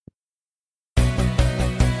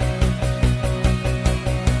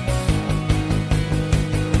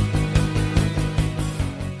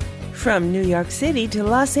From New York City to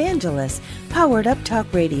Los Angeles, Powered Up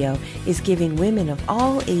Talk Radio is giving women of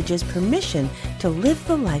all ages permission to live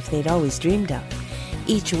the life they'd always dreamed of.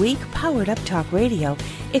 Each week, Powered Up Talk Radio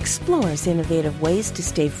explores innovative ways to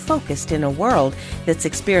stay focused in a world that's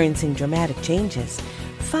experiencing dramatic changes.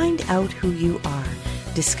 Find out who you are,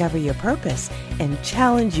 discover your purpose, and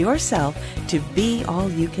challenge yourself to be all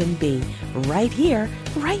you can be, right here,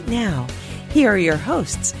 right now. Here are your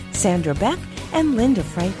hosts, Sandra Beck and Linda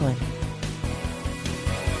Franklin.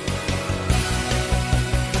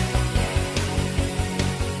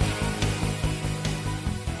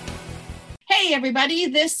 Hey everybody,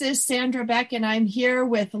 this is Sandra Beck and I'm here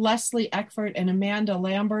with Leslie Eckford and Amanda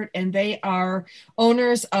Lambert, and they are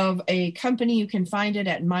owners of a company. You can find it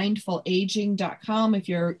at mindfulaging.com if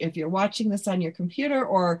you're watching this on your computer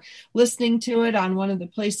or listening to it on one of the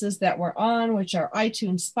places that we're on, which are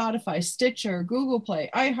iTunes, Spotify, Stitcher, Google Play,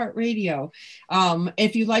 iHeartRadio.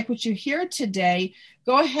 If you like what you hear today,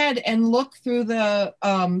 go ahead and look through the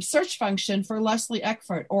search function for Leslie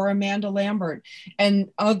Eckford or Amanda Lambert, and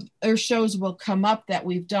other shows will come up that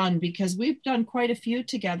we've done, because we've done quite a few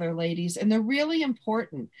together, ladies, and they're really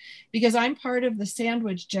important because I'm part of the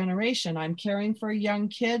sandwich generation. I'm caring for young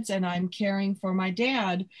kids and I'm caring for my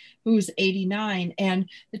dad, who's 89. And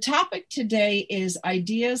the topic today is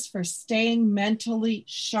ideas for staying mentally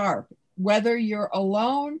sharp, whether you're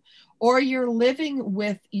alone or you're living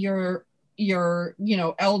with your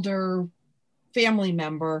elder family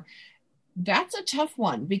member. That's a tough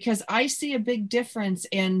one, because I see a big difference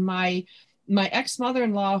in my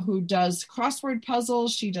ex-mother-in-law, who does crossword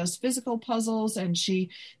puzzles. She does physical puzzles, and she's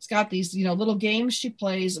got these, little games she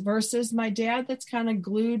plays, versus my dad that's kind of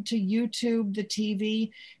glued to YouTube, the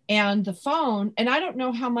TV, and the phone. And I don't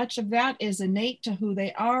know how much of that is innate to who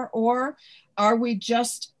they are, or are we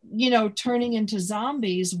just, turning into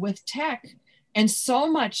zombies with tech and so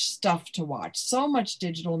much stuff to watch, so much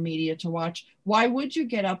digital media to watch? Why would you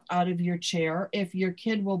get up out of your chair if your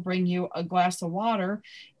kid will bring you a glass of water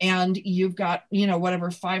and you've got,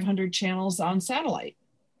 500 channels on satellite?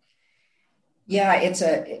 Yeah, it's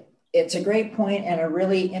a great point and a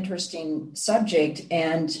really interesting subject.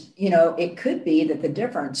 And, it could be that the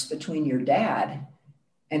difference between your dad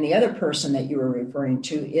and the other person that you were referring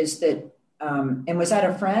to is that, and was that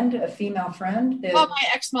a friend, a female friend? My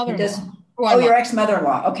ex-mother-in-law. Your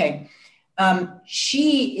ex-mother-in-law. Okay.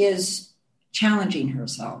 She is challenging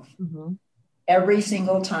herself every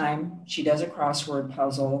single time she does a crossword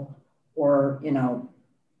puzzle or,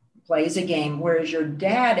 plays a game. Whereas your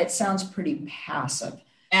dad, it sounds pretty passive.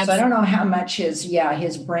 Absolutely. So I don't know how much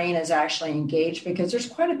his brain is actually engaged, because there's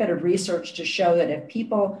quite a bit of research to show that if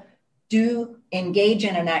people do engage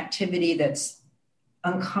in an activity that's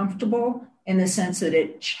uncomfortable in the sense that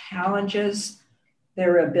it challenges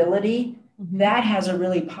their ability, that has a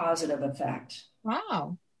really positive effect.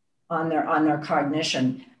 Wow. On their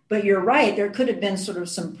cognition. But you're right, there could have been sort of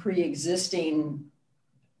some pre-existing,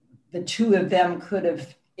 the two of them could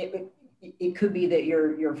have, it could be that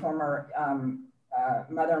your former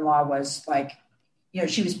mother-in-law was like,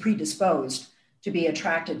 she was predisposed to be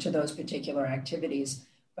attracted to those particular activities.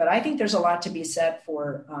 But I think there's a lot to be said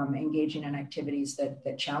for engaging in activities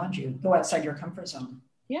that challenge you, go outside your comfort zone.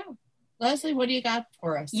 Yeah. Leslie, what do you got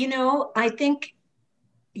for us? I think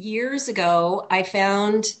years ago, I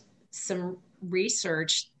found some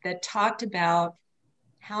research that talked about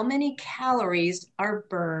how many calories are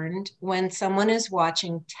burned when someone is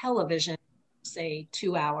watching television, say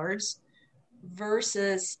 2 hours,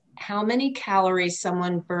 versus how many calories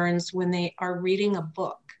someone burns when they are reading a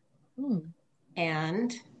book.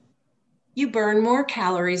 And you burn more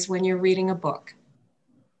calories when you're reading a book.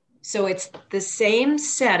 So it's the same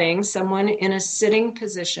setting, someone in a sitting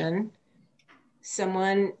position,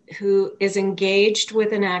 someone who is engaged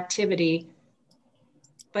with an activity,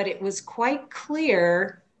 but it was quite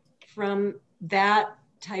clear from that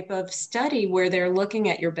type of study where they're looking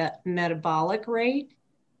at your metabolic rate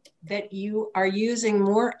that you are using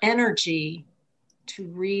more energy to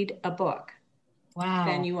read a book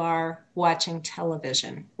than you are watching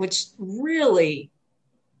television, which really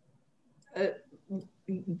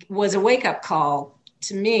was a wake-up call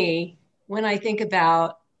to me when I think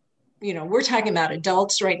about, we're talking about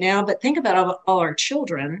adults right now, but think about all our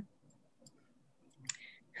children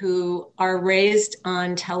who are raised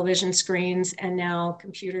on television screens and now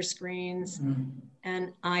computer screens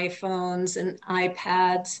and iPhones and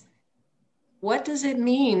iPads. What does it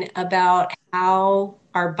mean about how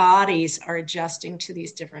our bodies are adjusting to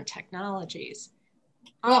these different technologies?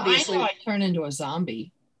 Well, obviously, I know I turn into a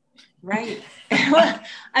zombie. Right.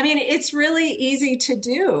 I mean, it's really easy to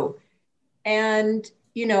do. And,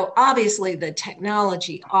 obviously the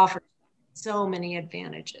technology offers so many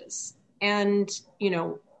advantages. And,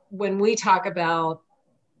 when we talk about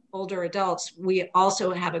older adults, we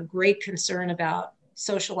also have a great concern about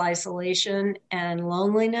social isolation and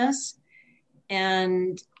loneliness.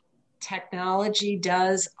 And technology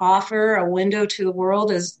does offer a window to the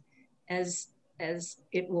world, as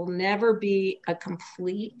it will never be a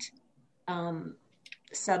complete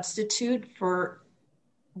substitute for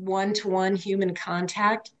one-to-one human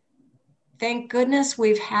contact. Thank goodness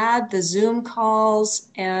we've had the Zoom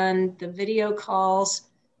calls and the video calls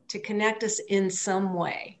to connect us in some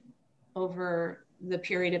way over the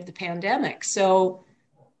period of the pandemic. So,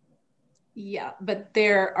 yeah, but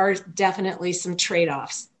there are definitely some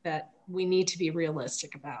trade-offs that we need to be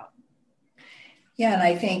realistic about. Yeah, and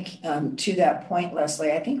I think to that point,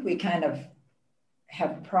 Leslie, I think we kind of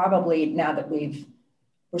have probably, now that we're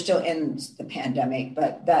still in the pandemic,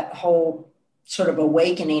 but that whole sort of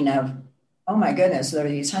awakening of, oh my goodness, there are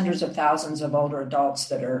these hundreds of thousands of older adults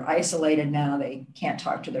that are isolated now. They can't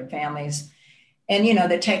talk to their families. And,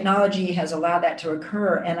 the technology has allowed that to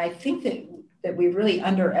occur. And I think that we really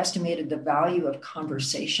underestimated the value of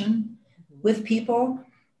conversation with people.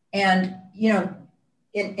 And,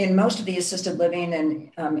 in most of the assisted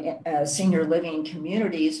living and senior living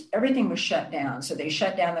communities, everything was shut down. So they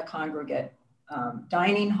shut down the congregate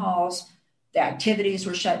dining halls, the activities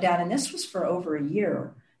were shut down. And this was for over a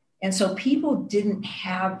year. And so people didn't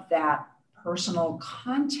have that personal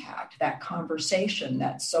contact, that conversation,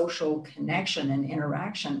 that social connection and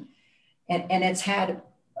interaction. And it's had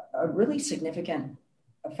a really significant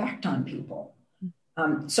effect on people.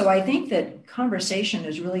 So I think that conversation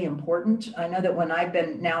is really important. I know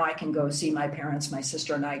that now I can go see my parents, my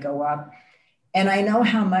sister and I go up, and I know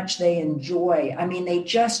how much they enjoy. I mean, they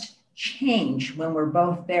just change when we're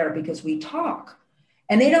both there because we talk.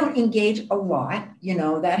 And they don't engage a lot,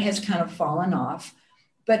 that has kind of fallen off,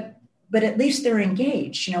 but at least they're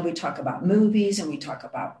engaged. We talk about movies and we talk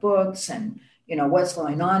about books and, what's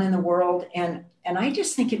going on in the world. And I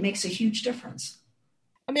just think it makes a huge difference.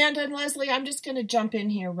 Amanda and Leslie, I'm just going to jump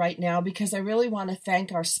in here right now because I really want to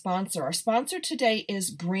thank our sponsor. Our sponsor today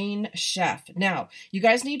is Green Chef. Now, you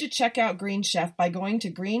guys need to check out Green Chef by going to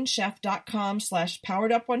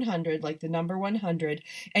greenchef.com/poweredup100, like the number 100,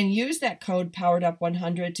 and use that code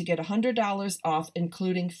poweredup100 to get $100 off,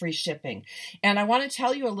 including free shipping. And I want to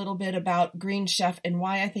tell you a little bit about Green Chef and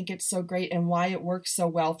why I think it's so great and why it works so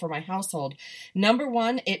well for my household. Number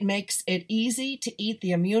one, it makes it easy to eat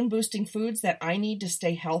the immune-boosting foods that I need to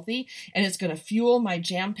stay healthy, and it's going to fuel my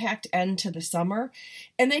jam-packed end to the summer.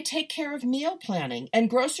 And they take care of meal planning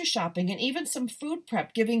and grocery shopping and even some food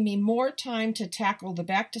prep, giving me more time to tackle the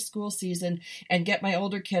back-to-school season and get my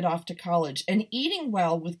older kid off to college. And eating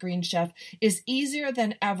well with Green Chef is easier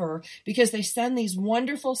than ever because they send these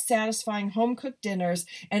wonderful, satisfying home-cooked dinners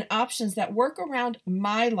and options that work around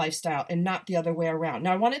my lifestyle and not the other way around.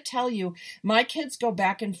 Now, I want to tell you, my kids go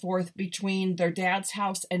back and forth between their dad's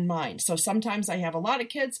house and mine. So sometimes I have a lot of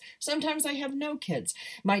kids, sometimes I have no kids.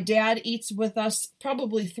 My dad eats with us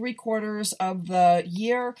probably 3/4 of the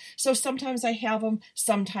year, so sometimes I have them,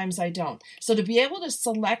 sometimes I don't. So to be able to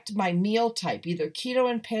select my meal type, either keto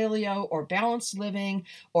and paleo or balanced living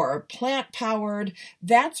or plant-powered,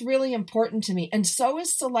 that's really important to me. And so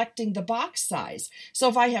is selecting the box size. So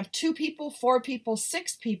if I have 2 people, 4 people,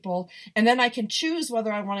 6 people, and then I can choose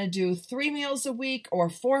whether I want to do 3 meals a week or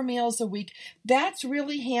 4 meals a week, that's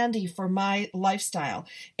really handy for my lifestyle.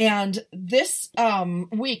 And this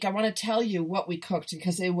week, I want to tell you what we cooked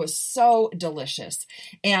because it was so delicious.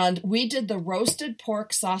 And we did the roasted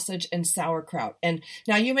pork sausage and sauerkraut. And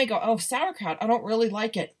now you may go, oh, sauerkraut, I don't really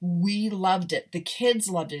like it. We loved it. The kids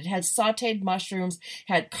loved it. It had sauteed mushrooms,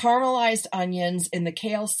 had caramelized onions in the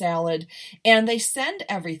kale salad, and they sent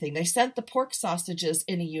everything. They sent the pork sausages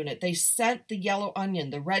in a unit. They sent the yellow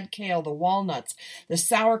onion, the red kale, the walnuts, the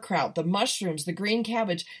sauerkraut, the mushrooms, the green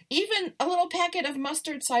cabbage, even a little packet of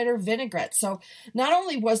mustard cider vinaigrette. So not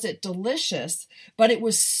only was it delicious, but it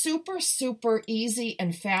was super, super easy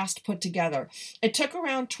and fast put together. It took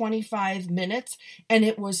around 25 minutes and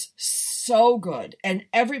it was so good and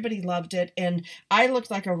everybody loved it. And I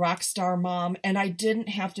looked like a rock star mom and I didn't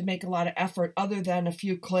have to make a lot of effort other than a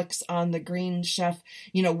few clicks on the Green Chef,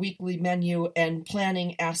 weekly menu and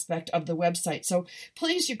planning aspect of the website. So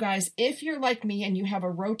please, you guys, if you're like me and you have a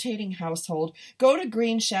rotating household, go to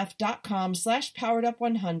greenchef.com/poweredup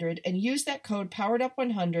PoweredUp100 and use that code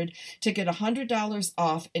PoweredUp100 to get $100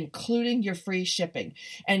 off, including your free shipping.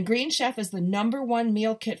 And Green Chef is the #1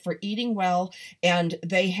 meal kit for eating well, and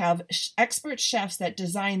they have expert chefs that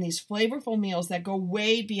design these flavorful meals that go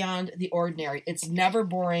way beyond the ordinary. It's never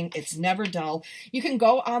boring. It's never dull. You can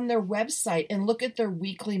go on their website and look at their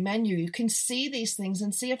weekly menu. You can see these things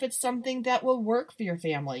and see if it's something that will work for your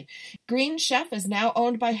family. Green Chef is now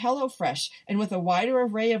owned by HelloFresh, and with a wider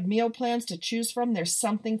array of meal plans to choose from, there's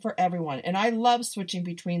something for everyone. And I love switching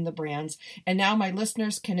between the brands, and now my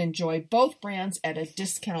listeners can enjoy both brands at a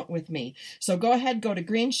discount with me. So go ahead, go to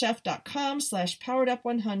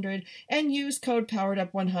greenchef.com/poweredup100 and use code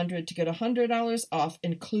PoweredUp100 to get $100 off,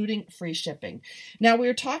 including free shipping. Now,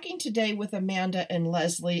 we're talking today with Amanda and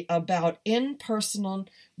Leslie about in-person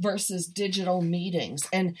versus digital meetings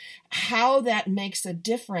and how that makes a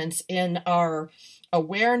difference in our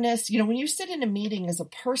awareness. You know, when you sit in a meeting as a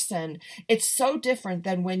person, it's so different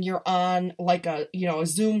than when you're on like a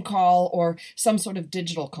Zoom call or some sort of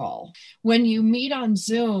digital call. When you meet on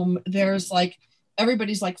Zoom, there's like,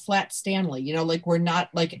 everybody's like Flat Stanley, like we're not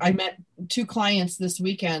like, I met 2 clients this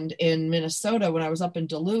weekend in Minnesota when I was up in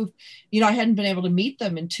Duluth. I hadn't been able to meet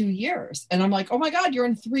them in 2 years. And I'm like, oh my God, you're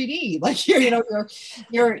in 3D. Like you're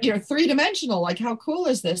 3-dimensional. Like, how cool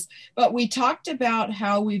is this? But we talked about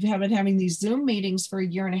how we've been having these Zoom meetings for a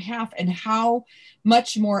year and a half and how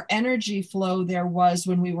much more energy flow there was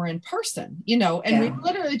when we were in person, and we were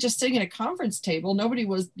literally just sitting at a conference table. Nobody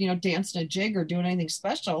was, dancing a jig or doing anything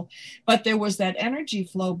special, but there was that energy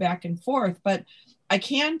flow back and forth. But I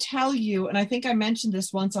can tell you, and I think I mentioned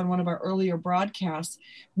this once on one of our earlier broadcasts,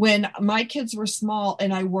 when my kids were small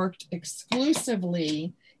and I worked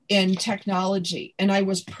exclusively in technology and I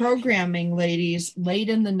was programming ladies late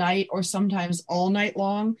in the night or sometimes all night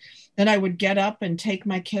long, then I would get up and take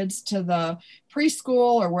my kids to the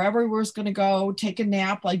preschool or wherever we was going to go, take a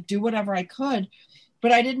nap, like do whatever I could.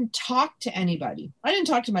 But I didn't talk to anybody. I didn't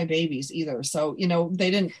talk to my babies either. So, they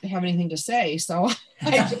didn't have anything to say. So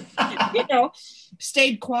I just,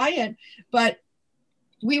 stayed quiet. But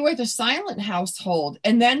we were the silent household.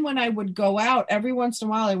 And then when I would go out, every once in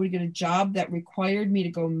a while, I would get a job that required me to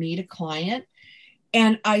go meet a client.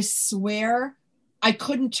 And I swear I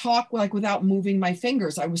couldn't talk like without moving my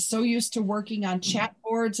fingers. I was so used to working on chat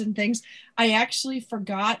boards and things. I actually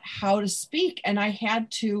forgot how to speak, and I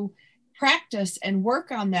had to practice and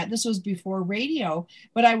work on that. This was before radio,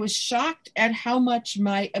 but I was shocked at how much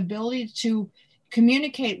my ability to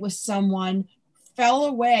communicate with someone fell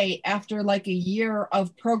away after like a year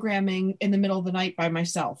of programming in the middle of the night by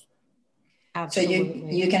myself. Absolutely. So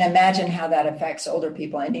you can imagine how that affects older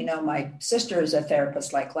people. And, my sister is a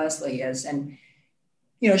therapist like Leslie is, and,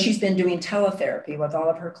 she's been doing teletherapy with all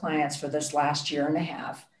of her clients for this last year and a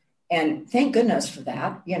half. And thank goodness for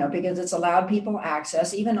that, because it's allowed people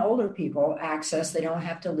access, even older people access. They don't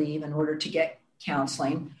have to leave in order to get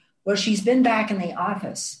counseling. Well, she's been back in the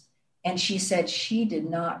office, and she said she did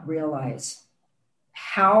not realize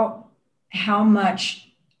how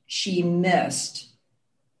much she missed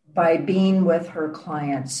by being with her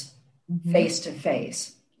clients face to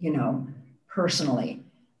face, personally.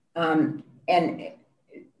 And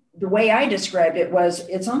the way I described it was,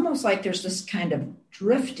 it's almost like there's this kind of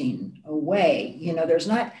drifting away. There's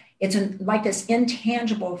not, it's like this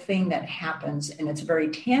intangible thing that happens, and it's a very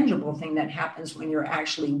tangible thing that happens when you're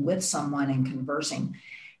actually with someone and conversing.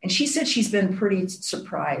 And she said she's been pretty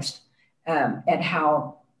surprised at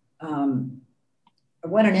how,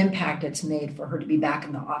 what an impact it's made for her to be back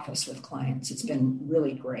in the office with clients. It's been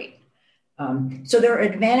really great. So there are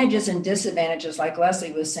advantages and disadvantages, like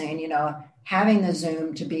Leslie was saying, having the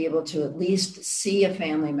Zoom to be able to at least see a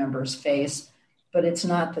family member's face, but it's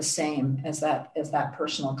not the same as that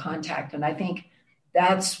personal contact. And I think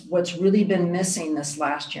that's what's really been missing this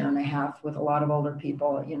last year and a half with a lot of older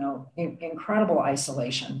people, incredible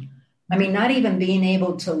isolation. I mean, not even being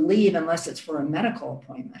able to leave unless it's for a medical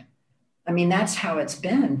appointment. I mean, that's how it's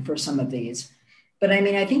been for some of these. But I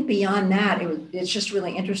mean, I think beyond that, it's just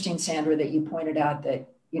really interesting, Sandra, that you pointed out that,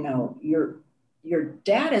 your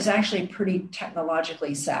dad is actually pretty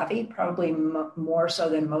technologically savvy, probably more so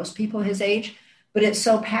than most people his age, but it's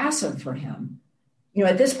so passive for him.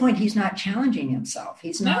 At this point, he's not challenging himself.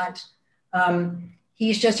 He's not,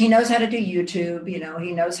 he knows how to do YouTube,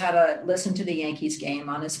 he knows how to listen to the Yankees game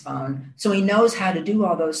on his phone. So he knows how to do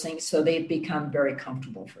all those things. So they've become very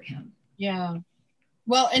comfortable for him. Yeah.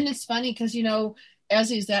 Well, and it's funny because, as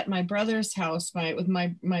he's at my brother's house, with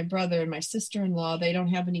my brother and my sister-in-law, they don't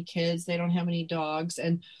have any kids. They don't have any dogs.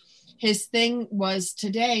 And his thing was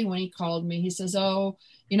today when he called me, he says, oh,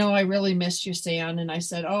 I really miss you, San. And I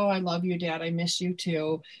said, oh, I love you, Dad. I miss you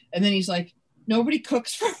too. And then he's like, nobody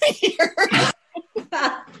cooks for me here.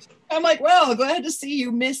 I'm like, well, glad to see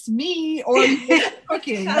you miss me or you miss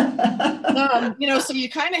cooking. So you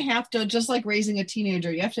kind of have to, just like raising a teenager,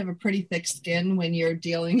 you have to have a pretty thick skin when you're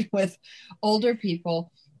dealing with older people.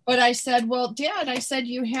 But I said, well, Dad, I said,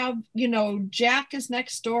 you have, Jack is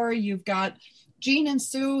next door. You've got Jean and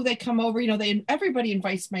Sue. They come over, everybody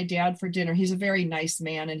invites my dad for dinner. He's a very nice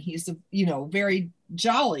man and he's, very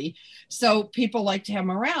jolly. So people like to have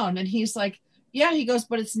him around. And he's like, yeah, he goes,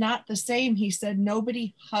 but it's not the same. He said,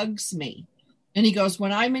 nobody hugs me. And he goes,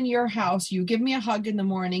 when I'm in your house, you give me a hug in the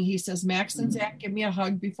morning. He says, Max and Zach give me a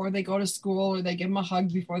hug before they go to school, or they give him a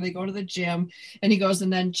hug before they go to the gym. And he goes,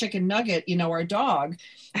 and then Chicken Nugget, our dog,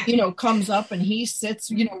 comes up and he sits,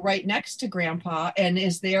 right next to Grandpa and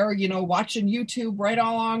is there, watching YouTube right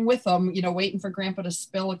along with them, waiting for Grandpa to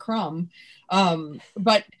spill a crumb.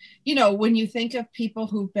 But, when you think of people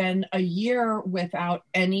who've been a year without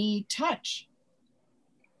any touch.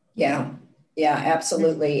 Yeah,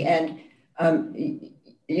 absolutely. And,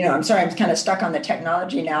 I'm sorry, I'm kind of stuck on the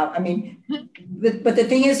technology now. I mean, but the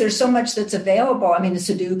thing is, there's so much that's available. I mean, the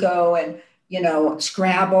Sudoku and,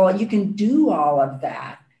 Scrabble, you can do all of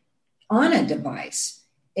that on a device.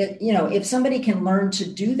 If somebody can learn to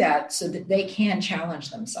do that so that they can challenge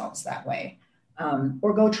themselves that way,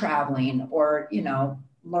 or go traveling, or,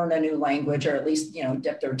 learn a new language, or at least,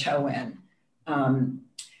 dip their toe in.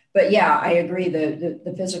 But yeah, I agree.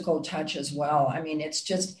 The physical touch as well. I mean, it's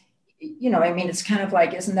just, it's kind of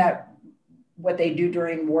like, isn't that what they do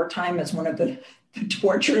during wartime as one of the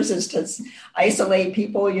tortures, is to isolate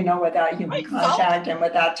people, without human contact and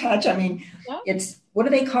without touch? I mean, it's, what do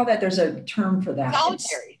they call that? There's a term for that.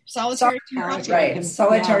 Solitary confinement. Right.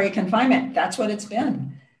 Solitary confinement. That's what it's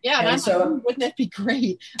been. Yeah, and so like, wouldn't that be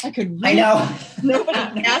great? I could. I know.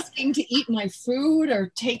 Nobody asking to eat my food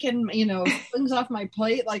or taking, things off my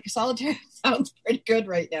plate. Like, solitary sounds pretty good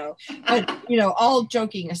right now. But all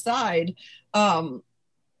joking aside,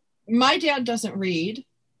 my dad doesn't read.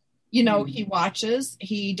 He watches.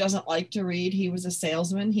 He doesn't like to read. He was a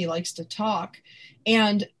salesman. He likes to talk.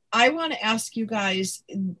 And I want to ask you guys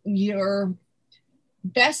your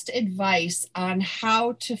best advice on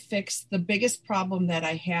how to fix the biggest problem that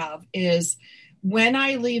I have is when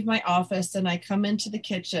I leave my office and I come into the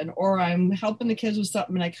kitchen, or I'm helping the kids with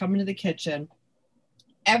something and I come into the kitchen,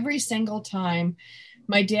 every single time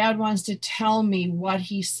my dad wants to tell me what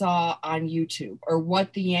he saw on YouTube or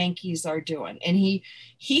what the Yankees are doing. And he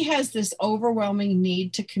has this overwhelming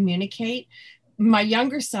need to communicate. My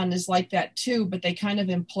younger son is like that too, but they kind of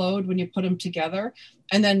implode when you put them together.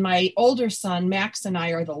 And then my older son, Max, and I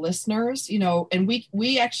are the listeners, and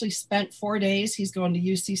we actually spent 4 days. He's going to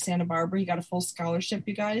UC Santa Barbara. He got a full scholarship,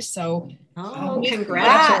 you guys. So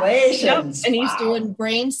congratulations. Yep. And he's doing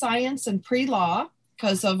brain science and pre-law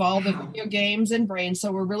because of all the video games and brain.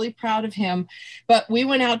 So we're really proud of him. But we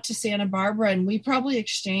went out to Santa Barbara and we probably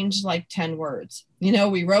exchanged like 10 words.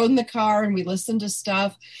 We rode in the car and we listened to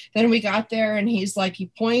stuff. Then we got there and he's like, he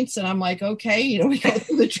points and I'm like, okay, we go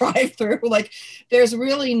through the drive-through. Like, there's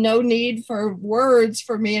really no need for words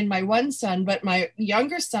for me and my one son, but my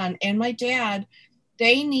younger son and my dad,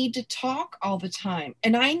 they need to talk all the time.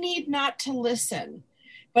 And I need not to listen.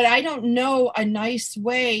 But I don't know a nice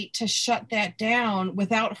way to shut that down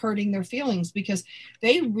without hurting their feelings, because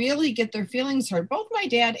they really get their feelings hurt, both my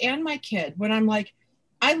dad and my kid, when I'm like,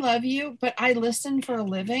 I love you, but I listen for a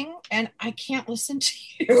living and I can't listen to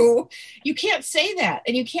you. You can't say that.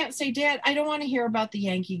 And you can't say, Dad, I don't want to hear about the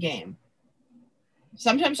Yankee game.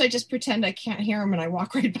 Sometimes I just pretend I can't hear him and I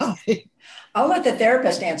walk right by. I'll let the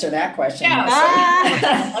therapist answer that question.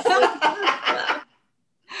 Yeah.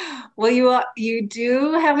 Well, you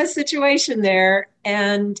do have a situation there,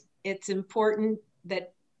 and it's important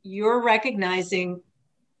that you're recognizing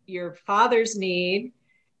your father's need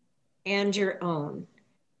and your own.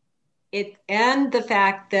 And the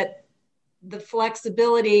fact that the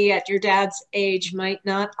flexibility at your dad's age might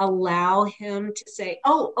not allow him to say,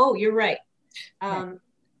 oh, you're right.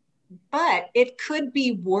 But it could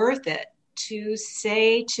be worth it to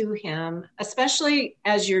say to him, especially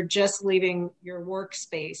as you're just leaving your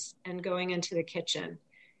workspace and going into the kitchen,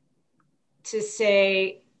 to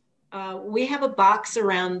say, we have a box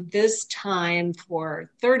around this time for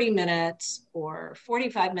 30 minutes or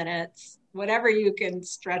 45 minutes, whatever you can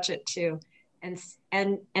stretch it to,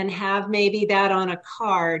 and have maybe that on a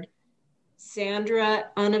card. Sandra,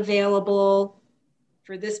 unavailable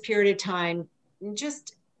for this period of time.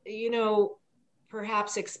 Just,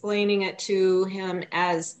 perhaps explaining it to him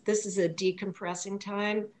as this is a decompressing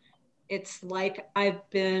time. It's like I've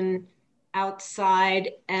been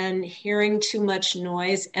outside and hearing too much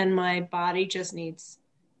noise and my body just needs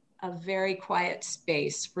a very quiet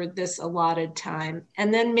space for this allotted time.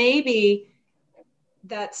 And then maybe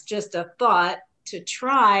that's just a thought to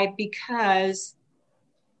try, because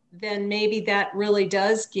then maybe that really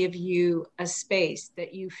does give you a space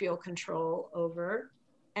that you feel control over.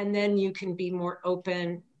 And then you can be more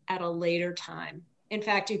open at a later time. In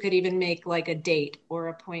fact, you could even make like a date or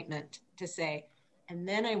appointment to say, and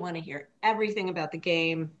then I want to hear everything about the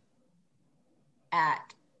game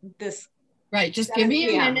at this. Right. Just give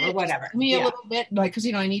me a minute or whatever. Give me a little bit, like, because,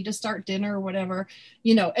 I need to start dinner or whatever,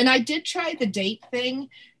 and I did try the date thing.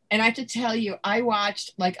 And I have to tell you, I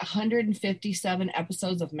watched like 157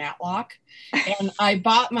 episodes of Matlock, and I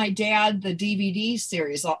bought my dad the DVD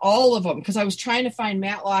series, all of them, because I was trying to find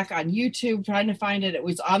Matlock on YouTube, trying to find it. It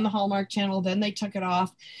was on the Hallmark Channel. Then they took it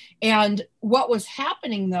off. And what was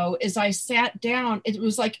happening, though, is I sat down. It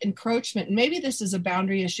was like encroachment. Maybe this is a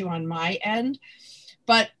boundary issue on my end.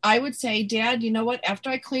 But I would say, Dad, you know what? After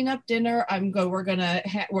I clean up dinner, we're gonna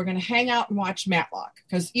hang out and watch Matlock,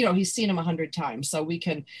 because he's seen him 100 times, so we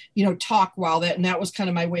can talk while that. And that was kind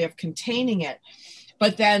of my way of containing it.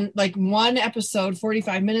 But then, like, one episode,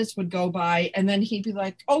 45 minutes would go by, and then he'd be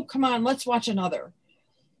like, "Oh, come on, let's watch another."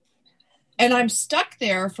 And I'm stuck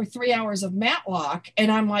there for 3 hours of Matlock,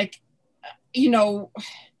 and I'm like,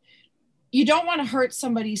 you don't want to hurt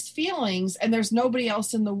somebody's feelings, and there's nobody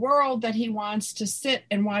else in the world that he wants to sit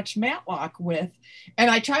and watch Matlock with. And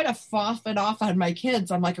I try to foff it off on my kids.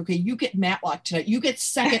 I'm like, okay, you get Matlock tonight. You get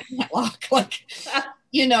second Matlock.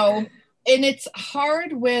 And it's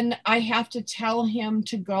hard when I have to tell him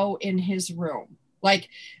to go in his room. Like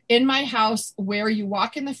in my house, where you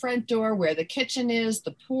walk in the front door, where the kitchen is,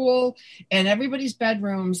 the pool, and everybody's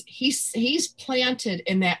bedrooms, he's planted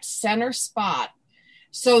in that center spot,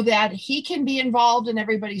 so that he can be involved in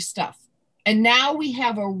everybody's stuff. And now we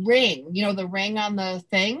have a ring, the ring on the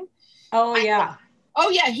thing. Oh, yeah.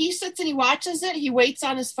 He sits and he watches it. He waits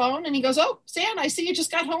on his phone and he goes, "Oh, Sam, I see you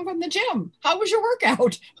just got home from the gym. How was your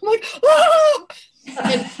workout?" I'm like, "Oh!"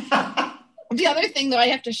 The other thing that I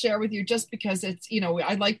have to share with you, just because it's,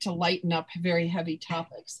 I like to lighten up very heavy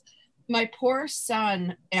topics. My poor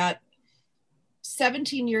son at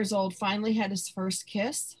 17 years old finally had his first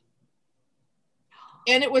kiss.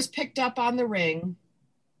 And it was picked up on the ring,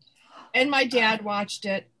 and my dad watched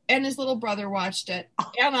it, and his little brother watched it,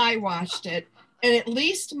 and I watched it. And at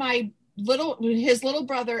least his little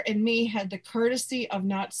brother and me had the courtesy of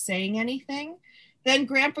not saying anything. Then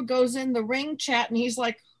Grandpa goes in the ring chat, and he's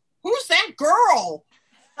like, "Who's that girl?"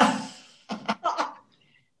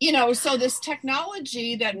 So this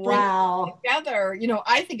technology that brings it together,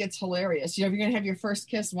 I think it's hilarious. If you're going to have your first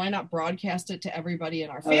kiss, why not broadcast it to everybody in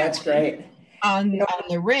our family? Oh, that's great. On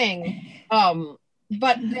the ring.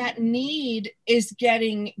 But that need is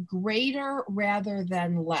getting greater rather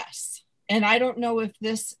than less. And I don't know if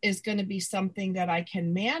this is going to be something that I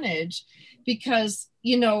can manage, because,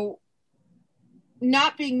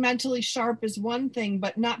 not being mentally sharp is one thing,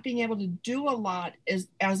 but not being able to do a lot is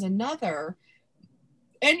as another.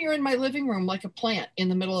 And you're in my living room like a plant in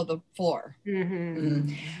the middle of the floor. Mm-hmm.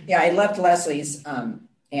 Mm-hmm. Yeah, I loved Leslie's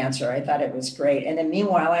answer. I thought it was great. And then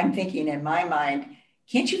meanwhile, I'm thinking in my mind,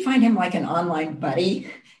 can't you find him like an online buddy,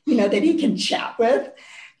 that he can chat with?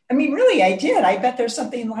 I mean, really, I did. I bet there's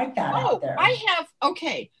something like that out there. I have,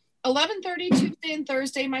 11:30 Tuesday and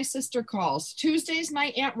Thursday, my sister calls. Tuesdays,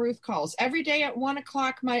 my Aunt Ruth calls. Every day at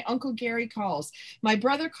 1:00, my Uncle Gary calls. My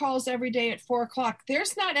brother calls every day at 4:00.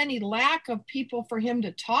 There's not any lack of people for him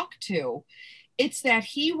to talk to. It's that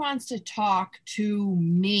he wants to talk to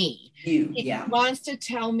me. He wants to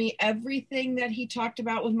tell me everything that he talked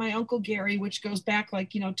about with my Uncle Gary, which goes back till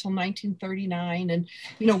 1939, and,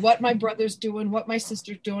 what my brother's doing, what my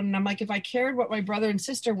sister's doing. And I'm like, if I cared what my brother and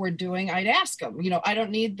sister were doing, I'd ask them. I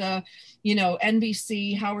don't need the,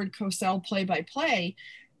 NBC Howard Cosell play-by-play,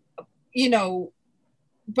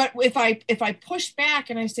 But if I push back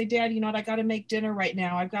and I say, "Dad, I got to make dinner right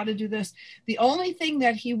now. I've got to do this." The only thing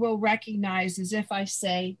that he will recognize is if I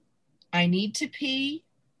say, "I need to pee,"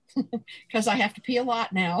 because I have to pee a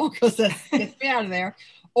lot now because it gets me out of there.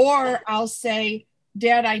 Or I'll say,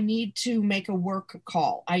 "Dad, I need to make a work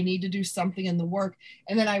call. I need to do something in the work."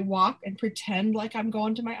 And then I walk and pretend like I'm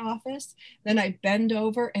going to my office. Then I bend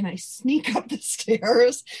over and I sneak up the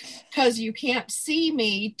stairs because you can't see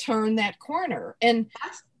me turn that corner. And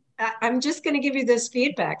I'm just going to give you this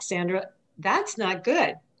feedback, Sandra. That's not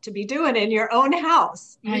good to be doing in your own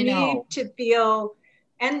house. You need to feel,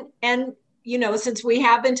 and since we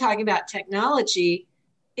have been talking about technology,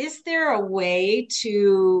 is there a way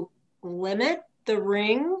to limit the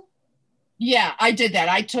ring Yeah, I did that.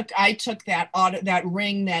 I took that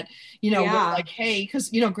ring that, was like, hey, because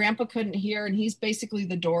grandpa couldn't hear, and he's basically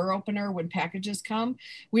the door opener when packages come.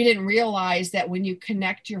 We didn't realize that when you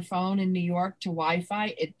connect your phone in New York to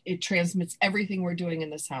Wi-Fi, it transmits everything we're doing in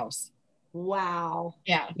this house. Wow.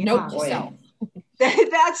 Yeah. Note to self.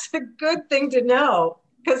 That's a good thing to know,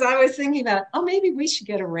 because I was thinking about, maybe we should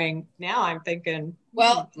get a ring. Now I'm thinking,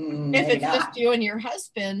 well, if it's just you and your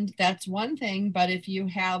husband, that's one thing. But if you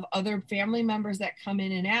have other family members that come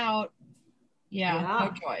in and out,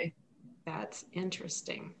 no joy. That's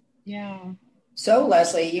interesting. Yeah. So,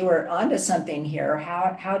 Leslie, you were onto something here.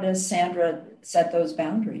 How does Sandra set those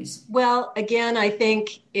boundaries? Well, again, I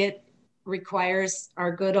think it requires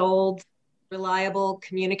our good old reliable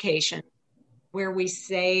communication, where we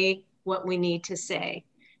say what we need to say.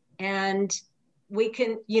 And we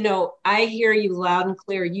can, I hear you loud and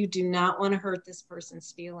clear. You do not want to hurt this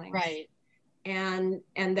person's feelings. Right. And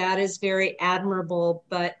that is very admirable,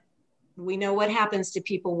 but we know what happens to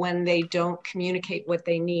people when they don't communicate what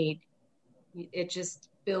they need. It just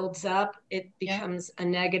builds up. It becomes a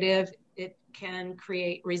negative. It can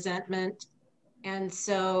create resentment. And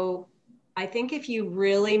so I think if you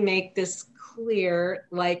really make this clear,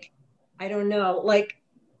 like, I don't know, like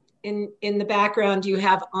in the background you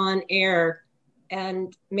have on air,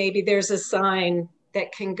 and maybe there's a sign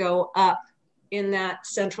that can go up in that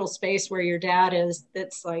central space where your dad is,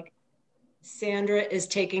 that's like, Sandra is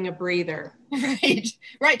taking a breather. Right.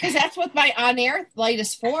 Because that's what my on-air light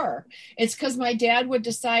is for. It's because my dad would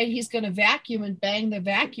decide he's going to vacuum and bang the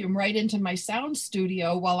vacuum right into my sound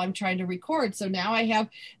studio while I'm trying to record. So now I have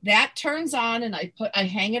that turns on, and I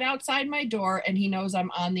hang it outside my door, and he knows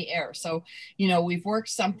I'm on the air. So, we've worked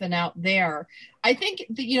something out there. I think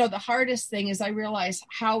the hardest thing is I realize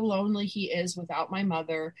how lonely he is without my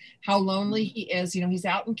mother, how lonely he is. He's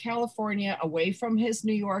out in California, away from his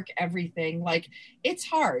New York, everything. Like, it's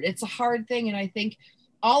hard. It's a hard thing. And I think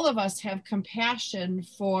all of us have compassion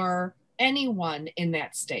for anyone in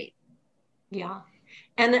that state. Yeah.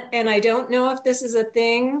 And I don't know if this is a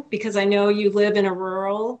thing, because I know you live in a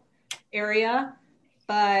rural area,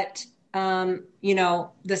 but,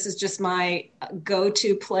 this is just my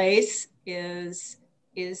go-to place. Is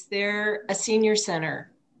there a senior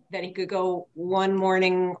center that he could go one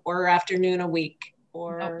morning or afternoon a week?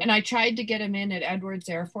 And I tried to get him in at Edwards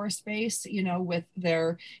Air Force Base, with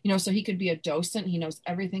their, so he could be a docent. He knows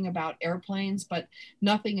everything about airplanes, but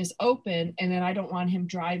nothing is open. And then I don't want him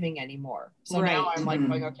driving anymore. So now I'm like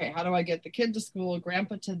going, okay, how do I get the kid to school,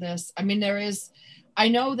 grandpa to this? I mean, I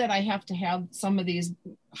know that I have to have some of these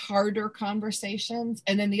harder conversations.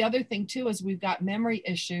 And then the other thing too, is we've got memory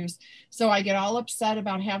issues. So I get all upset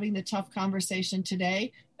about having the tough conversation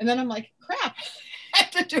today. And then I'm like, crap, I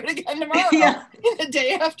have to do it again tomorrow. And the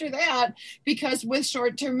day after that, because with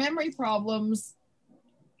short-term memory problems,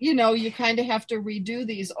 you kind of have to redo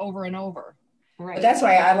these over and over. Right. But that's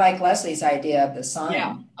why I like Leslie's idea of the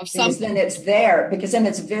sign. Because then it's there, because then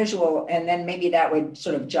it's visual, and then maybe that would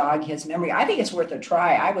sort of jog his memory. I think it's worth a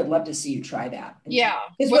try. I would love to see you try that. Yeah.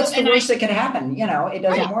 Because what's the worst that could happen? It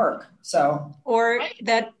doesn't work. So. Or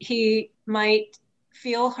that he might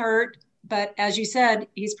feel hurt, but as you said,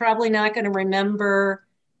 he's probably not going to remember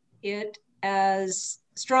it as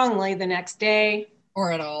strongly the next day.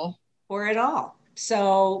 Or at all.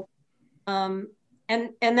 So, and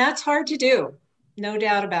that's hard to do. No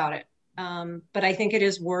doubt about it. But I think it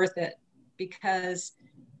is worth it, because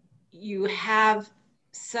you have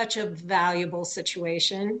such a valuable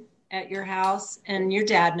situation at your house, and your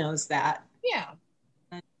dad knows that. Yeah.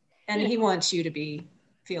 And he wants you to be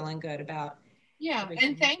feeling good about. Yeah.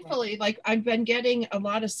 And thankfully, like, I've been getting a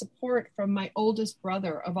lot of support from my oldest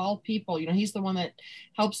brother of all people. He's the one that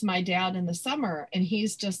helps my dad in the summer. And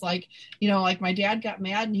he's just like, like my dad got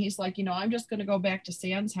mad, and he's like, I'm just going to go back to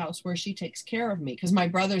Sam's house where she takes care of me. Cause my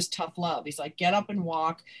brother's tough love. He's like, get up and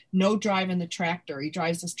walk, no driving the tractor. He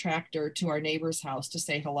drives his tractor to our neighbor's house to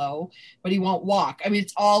say hello, but he won't walk. I mean,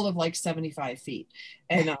 it's all of like 75 feet.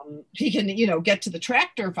 And he can, get to the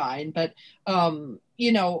tractor fine. But,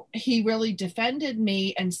 he really defended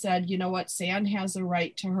me and said, you know what, San has a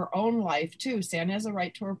right to her own life too. San has a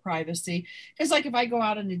right to her privacy. Because like if I go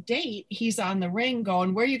out on a date, he's on the ring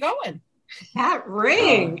going, where are you going? That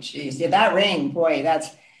ring. Geez. Yeah, that ring, boy, that's,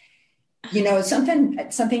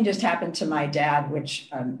 something just happened to my dad, which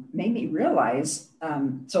made me realize.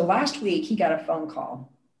 So last week he got a phone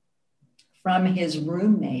call from his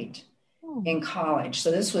roommate in college. So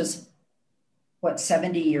this was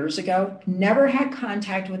 70 years ago. Never had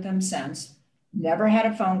contact with him since, never had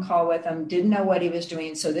a phone call with him, didn't know what he was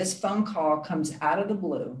doing. So this phone call comes out of the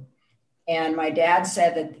blue. And my dad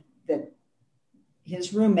said that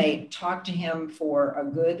his roommate talked to him for a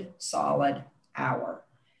good solid hour.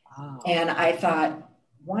 Wow. And I thought,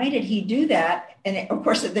 why did he do that? And of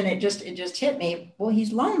course, then it just hit me. Well,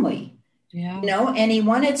 he's lonely, and he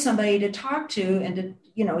wanted somebody to talk to, and to,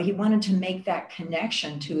 he wanted to make that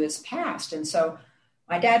connection to his past. And so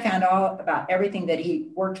my dad found out about everything, that he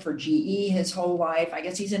worked for GE his whole life. I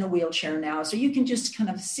guess he's in a wheelchair now. So you can just kind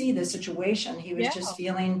of see the situation he was just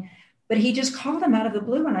feeling, but he just called him out of the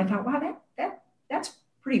blue. And I thought, wow, that's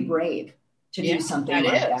pretty brave to do something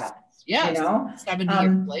like that. Yeah. 70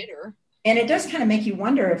 years later. And it does kind of make you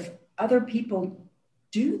wonder if other people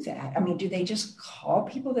do that. I mean, do they just call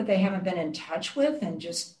people that they haven't been in touch with and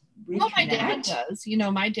just reconnect? Well, my dad does.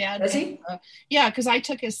 My dad does. He? Because I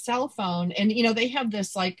took his cell phone, and they have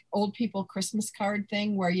this like old people Christmas card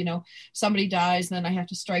thing where somebody dies, and then I have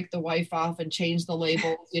to strike the wife off and change the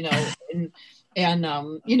labels, and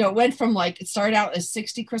it went from it started out as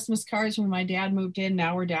 60 Christmas cards when my dad moved in.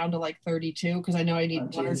 Now we're down to like 32 because I know I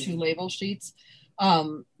need one or two label sheets.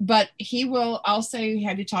 But I'll say,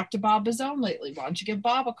 have you talked to Bob Bazone lately? Why don't you give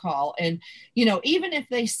Bob a call? And, even if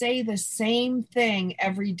they say the same thing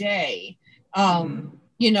every day,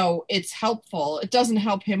 it's helpful. It doesn't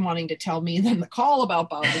help him wanting to tell me then the call about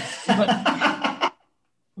Bob.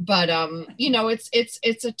 But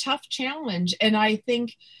it's a tough challenge. And I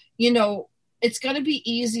think, it's going to be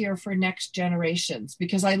easier for next generations,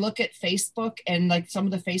 because I look at Facebook and like some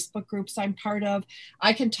of the Facebook groups I'm part of,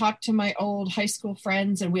 I can talk to my old high school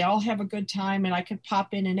friends and we all have a good time, and I can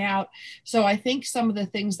pop in and out. So I think some of the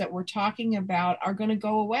things that we're talking about are going to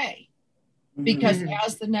go away, because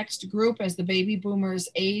as the next group, as the baby boomers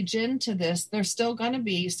age into this, there's still going to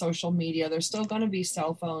be social media. There's still going to be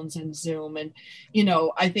cell phones and Zoom. And,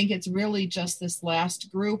 I think it's really just this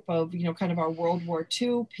last group of, kind of our World War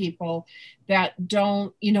II people that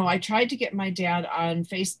don't, I tried to get my dad on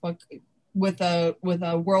Facebook with a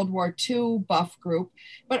World War II buff group,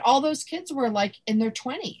 but all those kids were like in their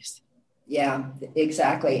 20s. Yeah,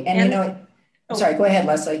 exactly. And sorry, go ahead,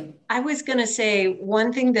 Leslie. I was going to say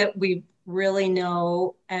one thing that we really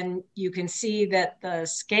know, and you can see that the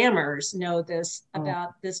scammers know this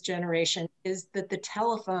about this generation, is that the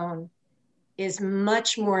telephone is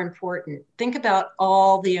much more important. Think about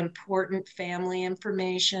all the important family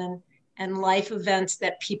information and life events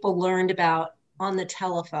that people learned about on the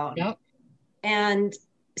telephone. Yep. And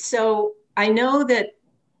so I know that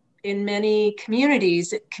in many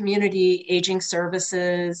communities, community aging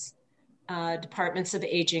services, departments of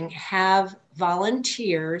aging have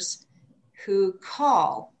volunteers who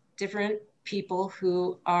call different people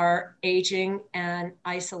who are aging and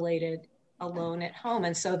isolated alone at home,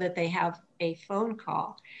 and so that they have a phone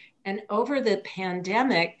call. And over the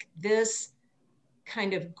pandemic, this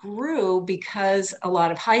kind of grew because a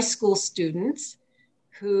lot of high school students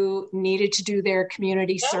who needed to do their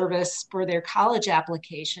community service for their college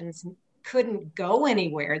applications couldn't go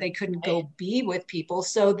anywhere. They couldn't go be with people.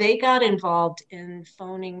 So they got involved in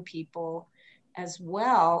phoning people as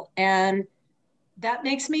well. And that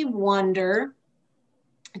makes me wonder,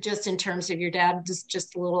 just in terms of your dad,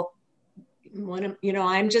 just a little,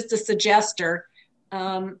 I'm just a suggester,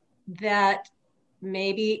 that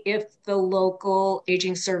maybe if the local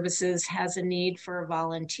aging services has a need for a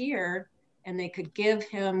volunteer, and they could give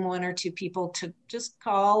him one or two people to just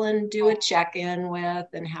call and do a check-in with,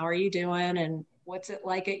 and how are you doing, and what's it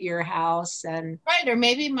like at your house? And right, or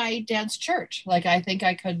maybe my dad's church. Like, I think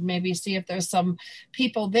I could maybe see if there's some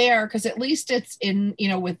people there, because at least it's in,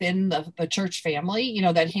 within the church family,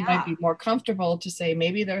 that he might be more comfortable to say,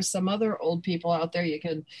 maybe there's some other old people out there you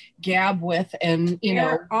can gab with, and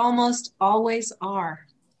there almost always are.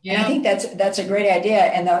 Yeah, and I think that's a great idea,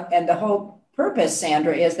 and the whole purpose,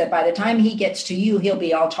 Sandra, is that by the time he gets to you, he'll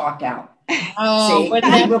be all talked out. Oh, but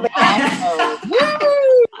I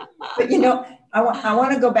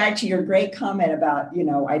want to go back to your great comment about,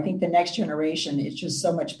 I think the next generation is just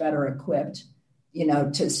so much better equipped,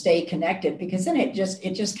 to stay connected, because then it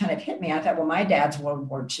just kind of hit me. I thought, well, my dad's World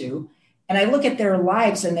War II, and I look at their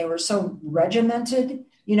lives, and they were so regimented,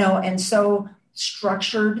 and so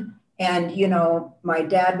structured. And, my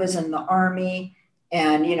dad was in the Army,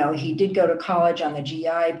 and, he did go to college on the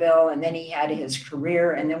GI Bill, and then he had his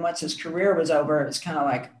career. And then once his career was over, it was kind of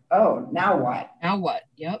like, oh, now what? Now what?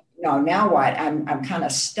 Yep. No, now what? I'm kind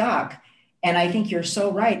of stuck. And I think you're so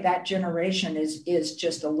right. That generation is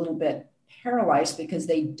just a little bit paralyzed because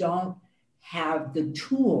they don't have the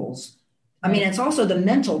tools. I mean, it's also the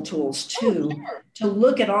mental tools too, to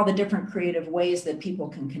look at all the different creative ways that people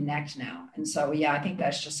can connect now. And so, yeah, I think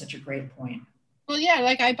that's just such a great point. Well, yeah,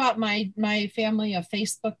 like I bought my family a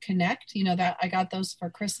Facebook Connect, that I got those for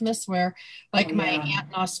Christmas where Oh like my yeah. aunt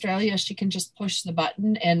in Australia, she can just push the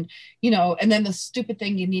button and and then the stupid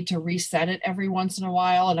thing you need to reset it every once in a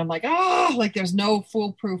while. And I'm like, like there's no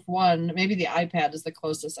foolproof one. Maybe the iPad is the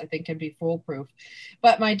closest I think can be foolproof.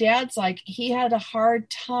 But my dad's like, he had a hard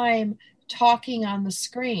time talking on the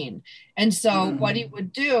screen. And so what he Mm.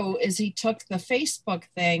 would do is he took the Facebook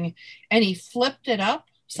thing and he flipped it up,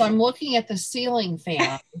 so I'm looking at the ceiling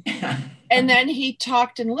fan. And then he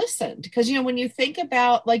talked and listened. Because, when you think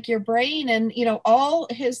about like your brain and, all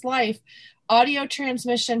his life, audio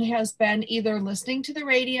transmission has been either listening to the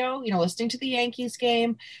radio, listening to the Yankees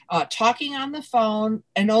game, talking on the phone,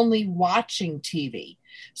 and only watching TV.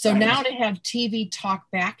 So now Right. to have TV talk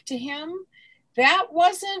back to him, that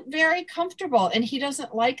wasn't very comfortable, and he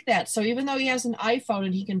doesn't like that. So even though he has an iPhone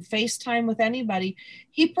and he can FaceTime with anybody,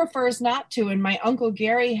 he prefers not to. And my uncle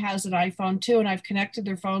Gary has an iPhone too, and I've connected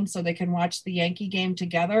their phones so they can watch the Yankee game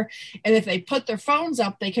together. And if they put their phones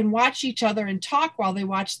up, they can watch each other and talk while they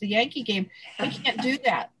watch the Yankee game. We can't do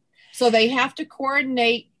that. So they have to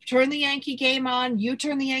coordinate. Turn the Yankee game on. You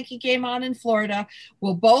turn the Yankee game on in Florida.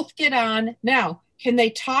 We'll both get on. Now, can they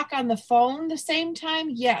talk on the phone the same time?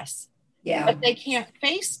 Yes. Yeah. But they can't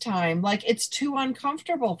FaceTime. Like it's too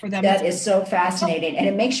uncomfortable for them. That is so fascinating. And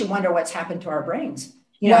it makes you wonder what's happened to our brains,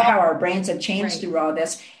 Well, how our brains have changed right. through all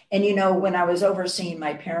this. And, when I was overseeing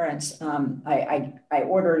my parents, I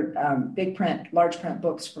ordered large print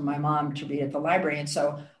books for my mom to read at the library. And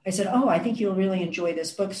so I said, oh, I think you'll really enjoy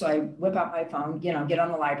this book. So I whip out my phone, get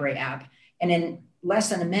on the library app. And in less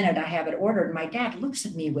than a minute, I have it ordered. My dad looks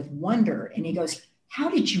at me with wonder and he goes, how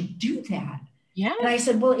did you do that? yeah. And I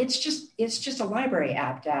said, well, it's just a library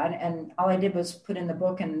app, Dad. And all I did was put in the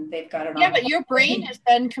book and they've got it on. Yeah, but your brain has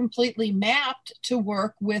been completely mapped to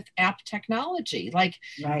work with app technology. Like,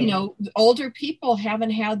 Right. Older people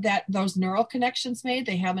haven't had those neural connections made.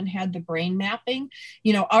 They haven't had the brain mapping.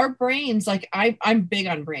 Our brains, like I'm big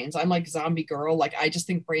on brains. I'm like zombie girl. Like I just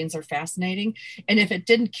think brains are fascinating. And if it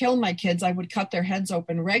didn't kill my kids, I would cut their heads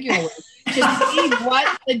open regularly to see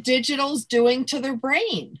what the digital's doing to their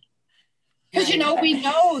brain. Because, we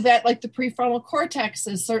know that like the prefrontal cortex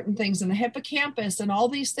is certain things and the hippocampus and all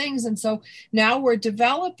these things. And so now we're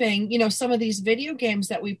developing, some of these video games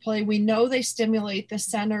that we play, we know they stimulate the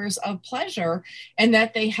centers of pleasure and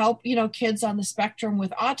that they help, kids on the spectrum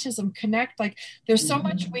with autism connect. Like there's so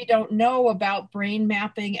much we don't know about brain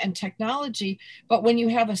mapping and technology. But when you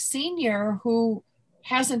have a senior who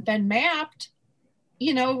hasn't been mapped,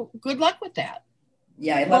 good luck with that.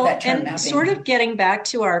 Yeah, I love that term, and mapping. Sort of getting back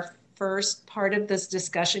to our first part of this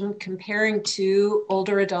discussion, comparing to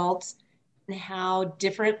older adults and how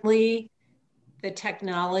differently the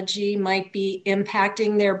technology might be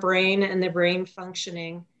impacting their brain and their brain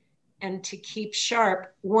functioning. And to keep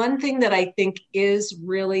sharp, one thing that I think is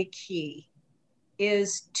really key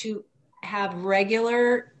is to have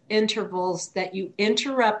regular intervals that you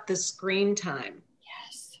interrupt the screen time.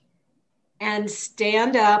 Yes. And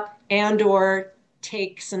stand up and or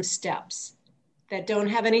take some steps that don't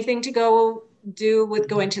have anything to do with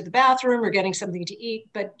going to the bathroom or getting something to eat,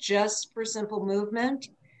 but just for simple movement.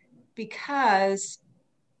 Because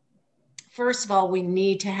first of all, we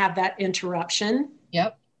need to have that interruption.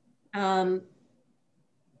 Yep. And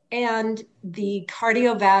the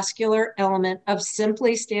cardiovascular element of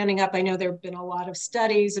simply standing up. I know there have been a lot of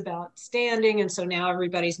studies about standing, and so now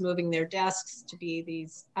everybody's moving their desks to be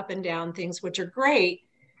these up and down things, which are great.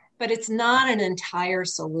 But it's not an entire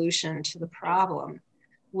solution to the problem,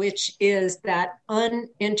 which is that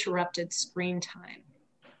uninterrupted screen time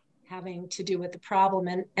having to do with the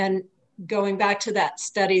problem. And going back to that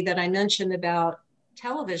study that I mentioned about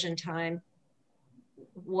television time,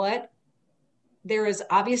 there is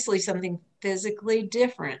obviously something physically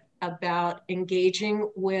different about engaging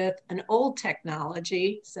with an old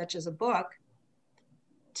technology, such as a book,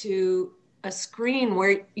 to a screen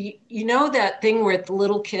where that thing with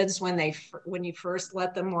little kids when you first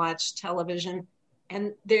let them watch television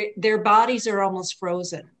and their bodies are almost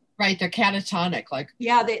frozen. Right, they're catatonic. Like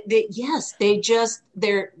yeah,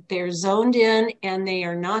 they're zoned in and they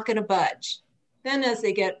are not going to budge. Then as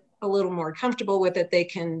they get a little more comfortable with it, they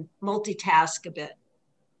can multitask a bit.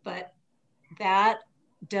 But that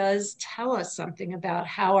does tell us something about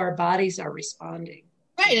how our bodies are responding.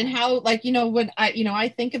 Right. And how, like, when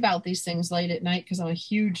I think about these things late at night because I'm a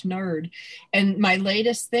huge nerd. And my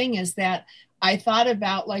latest thing is that I thought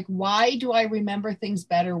about, like, why do I remember things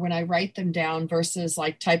better when I write them down versus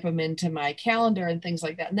like type them into my calendar and things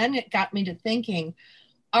like that. And then it got me to thinking,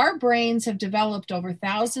 our brains have developed over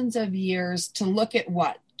thousands of years to look at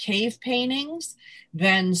what? cave paintings,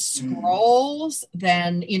 then scrolls,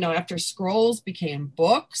 then, after scrolls became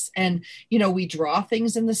books. And, we draw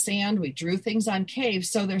things in the sand, we drew things on caves.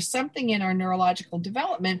 So there's something in our neurological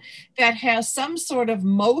development that has some sort of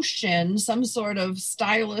motion, some sort of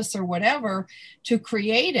stylus or whatever to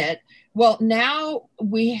create it. Well, now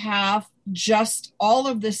we have just all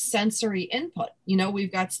of this sensory input.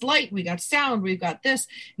 We've got light, we got sound, we've got this.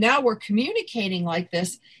 Now we're communicating like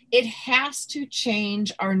this. It has to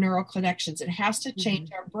change our neural connections. It has to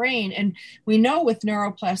change our brain. And we know with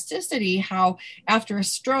neuroplasticity how after a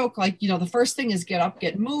stroke, the first thing is get up,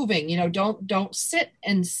 get moving, don't sit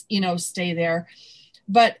and, stay there.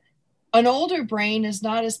 But an older brain is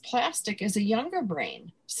not as plastic as a younger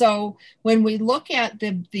brain. So when we look at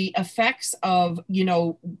the effects of,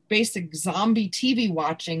 basic zombie TV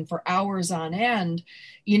watching for hours on end,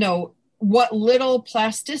 what little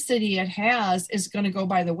plasticity it has is going to go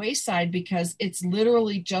by the wayside because it's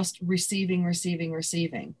literally just receiving.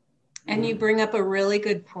 And you bring up a really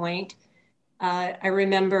good point. I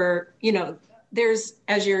remember, there's,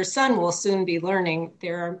 as your son will soon be learning,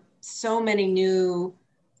 there are so many new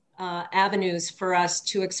avenues for us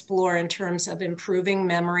to explore in terms of improving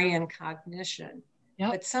memory and cognition.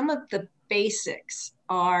 Yep. But some of the basics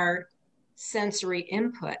are sensory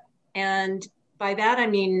input. And by that, I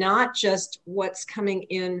mean, not just what's coming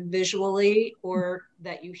in visually or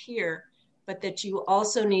that you hear, but that you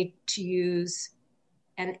also need to use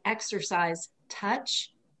and exercise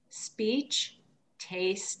touch, speech,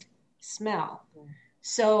 taste, smell.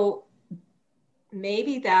 So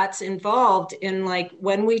maybe that's involved in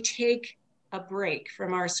when we take a break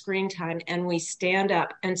from our screen time and we stand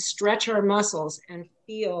up and stretch our muscles and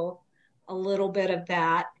feel a little bit of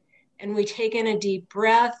that. And we take in a deep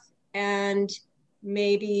breath and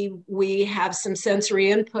maybe we have some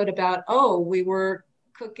sensory input about, we were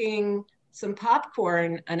cooking some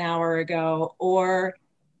popcorn an hour ago, or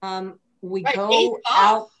we go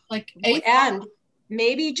out and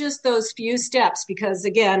maybe just those few steps, because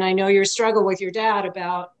again, I know your struggle with your dad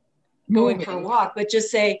about going for a walk, but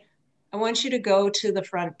just say, I want you to go to the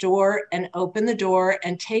front door and open the door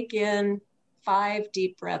and take in 5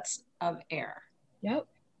 deep breaths of air. Yep.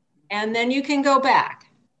 And then you can go back.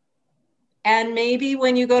 And maybe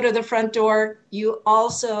when you go to the front door, you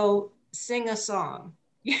also sing a song,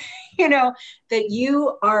 that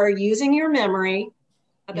you are using your memory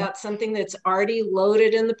about something that's already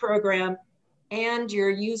loaded in the program, and you're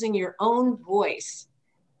using your own voice.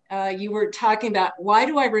 You were talking about, why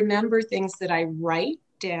do I remember things that I write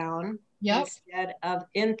down instead of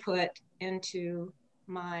input into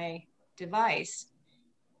my device?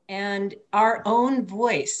 And our own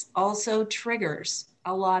voice also triggers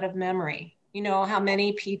a lot of memory. You know how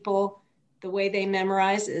many people, the way they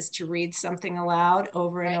memorize is to read something aloud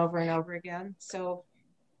over and over and over again. So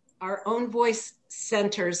our own voice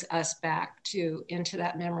centers us back into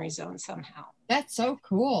that memory zone somehow. That's so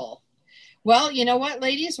cool. Well, you know what,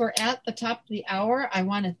 ladies, we're at the top of the hour. I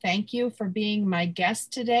want to thank you for being my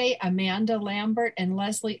guest today, Amanda Lambert and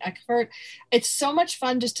Leslie Eckfert. It's so much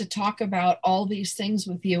fun just to talk about all these things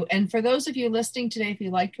with you. And for those of you listening today, if you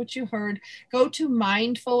liked what you heard, go to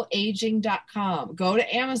mindfulaging.com. Go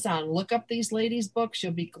to Amazon, look up these ladies' books.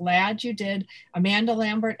 You'll be glad you did. Amanda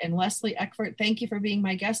Lambert and Leslie Eckfert, thank you for being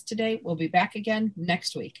my guest today. We'll be back again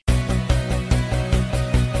next week.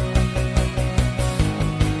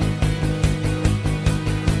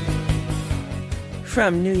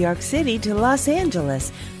 From New York City to Los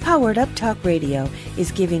Angeles, Powered Up Talk Radio is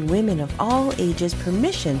giving women of all ages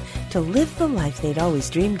permission to live the life they'd always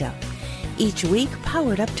dreamed of. Each week,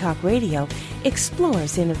 Powered Up Talk Radio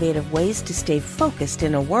explores innovative ways to stay focused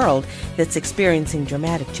in a world that's experiencing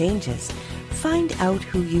dramatic changes. Find out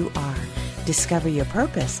who you are, discover your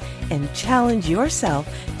purpose, and challenge yourself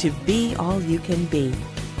to be all you can be.